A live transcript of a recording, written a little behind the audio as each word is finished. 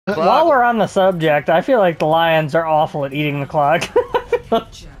While we're on the subject, I feel like the Lions are awful at eating the clock.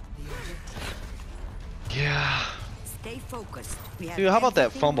 Yeah. Stay focused. Dude, how about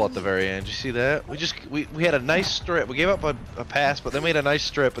that fumble at the very end? Did you see that? We had a nice strip. We gave up a pass, but then made a nice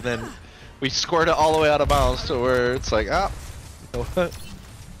strip, and then we scored it all the way out of bounds to where it's like, ah, you know what?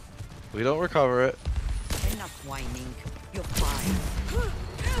 We don't recover it. Enough whining. You're fine.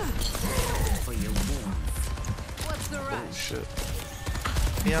 For your wounds. What's the rush? Oh shit.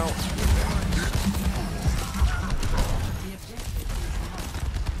 Meow.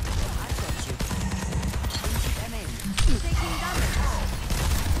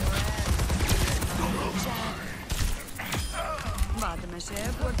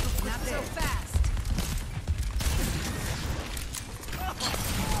 Not so fast.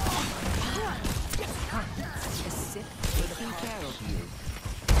 Just sit taking care of you.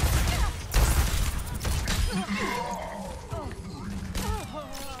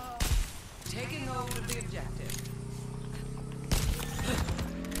 Taking hold of the objective.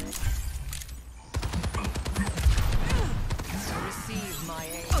 Receive my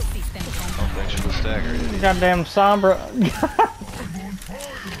aid. Oh, thanks for the stagger, idiot. Goddamn Sombra.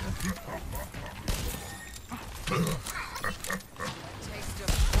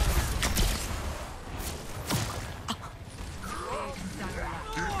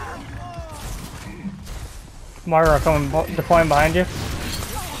 Moira coming, deploying behind you.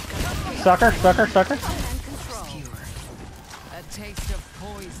 Sucker, sucker, sucker. A taste of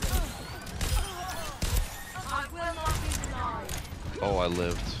poison. I will not be denied. Oh, I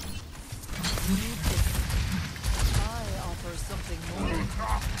lived. I offer something more.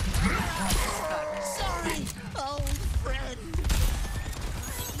 Sorry, old friend.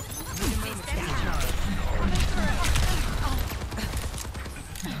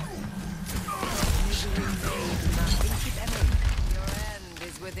 Your end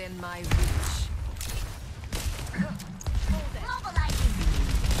is within my reach.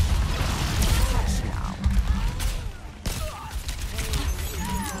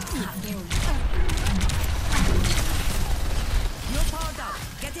 You're powered up.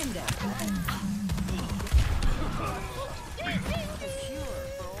 Get in there. A cure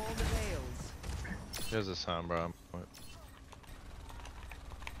for all the veils. There's a Sombra.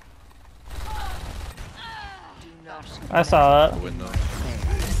 Do not. I saw that. Window.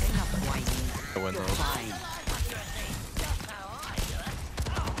 Enough whining. The windows. Fine.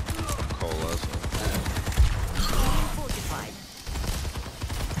 Coalescent. Fortified.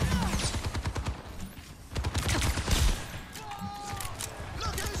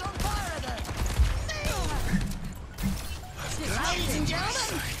 Look who's on fire again! Ladies and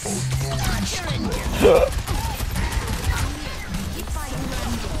gentlemen, keep fighting.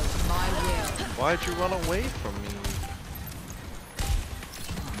 My will. Why'd you run away from me?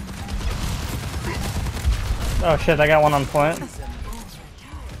 Oh shit, I got one on point.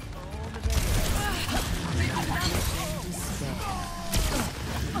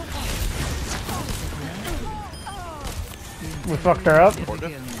 We fucked her up.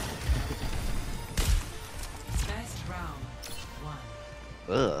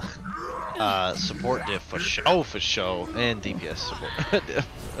 Ugh. Support diff for show, and DPS support diff.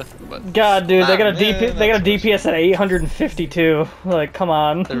 But God, dude, they got a man, they got a that's DPS at 852. Like, come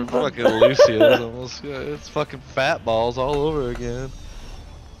on. they're fucking Lucios almost. Yeah, it's fucking fat balls all over again.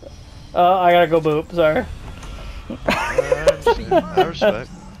 I gotta go boop. Sorry. I respect.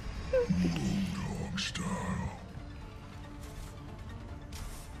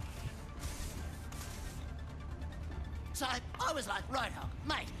 So I was like, right on,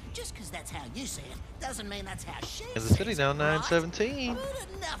 mate, just because that's how you see it, doesn't mean that's how she Kansas sees City it, down right? 9-17. But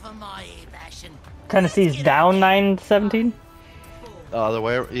enough of my e-bashing. Tennessee's down 9-17. The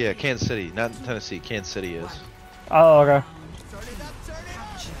way, yeah, Kansas City, not Tennessee. Kansas City is. Oh, okay. Turn it up, turn it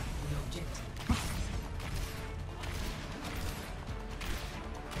up.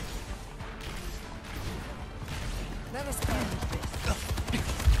 Let us end this.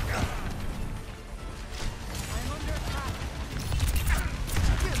 I'm under attack.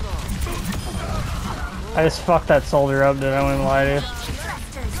 I just fucked that soldier up, dude. I won't even lie to you. Be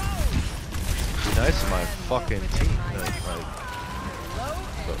nice to my fucking team.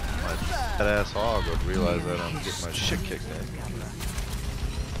 But my fat ass hog would realize that I'm getting my shit kicked in.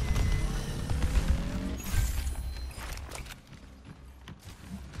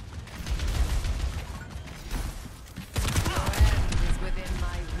 Is within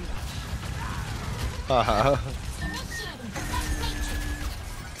my reach. Haha.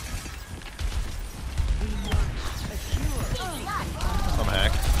 I'm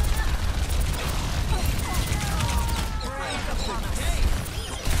hacked.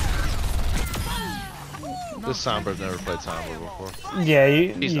 This Sombra's never played Sombra before. Yeah, I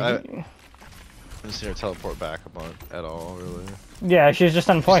haven't seen her teleport back a bunch at all, really. yeah, she was just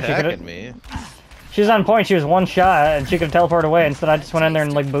on point. She's She hacking me. was on point. She was one shot, and she could teleport away. Instead, I just went in there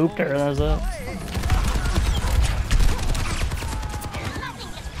and like booped her, and that was it.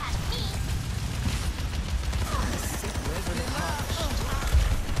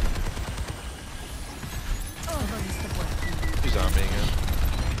 She's on me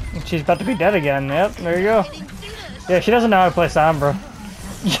again. She's about to be dead again. Yep, there you go. Yeah, she doesn't know how to play Sombra.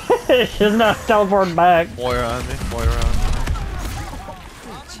 She doesn't know how to teleport back. Moira on me. Moira on me.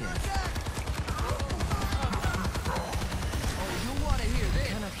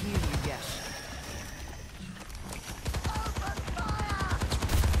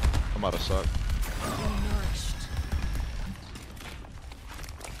 I'm out of suck.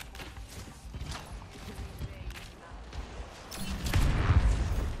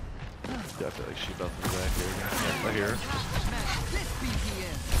 Yeah, I feel like she about to be back here again. Yeah, right here.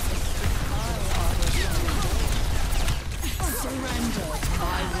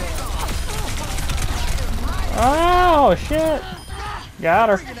 Oh shit! Got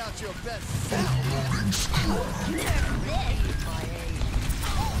her.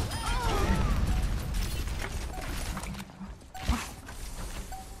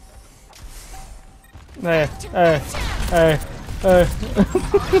 Hey, hey, hey, hey.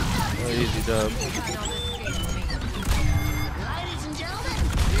 Oh, easy dub. Ladies and gentlemen,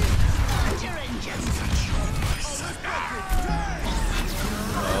 you're in just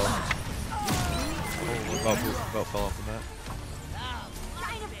About fell off the map.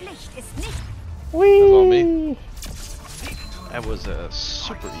 Whee! That was all me. That was a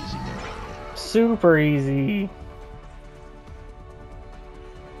super easy game. Super easy.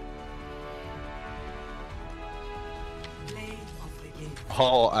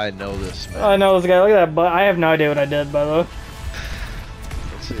 Oh, I know this, man. I know this guy. Look at that, but I have no idea what I did, by the way.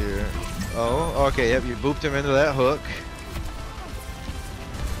 Let's see here. Oh, okay, yep, you booped him into that hook.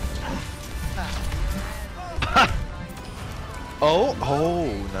 Oh,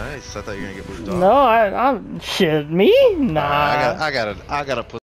 nice. I thought you were gonna get booped off. No, I'm shit. Me? Nah. I gotta put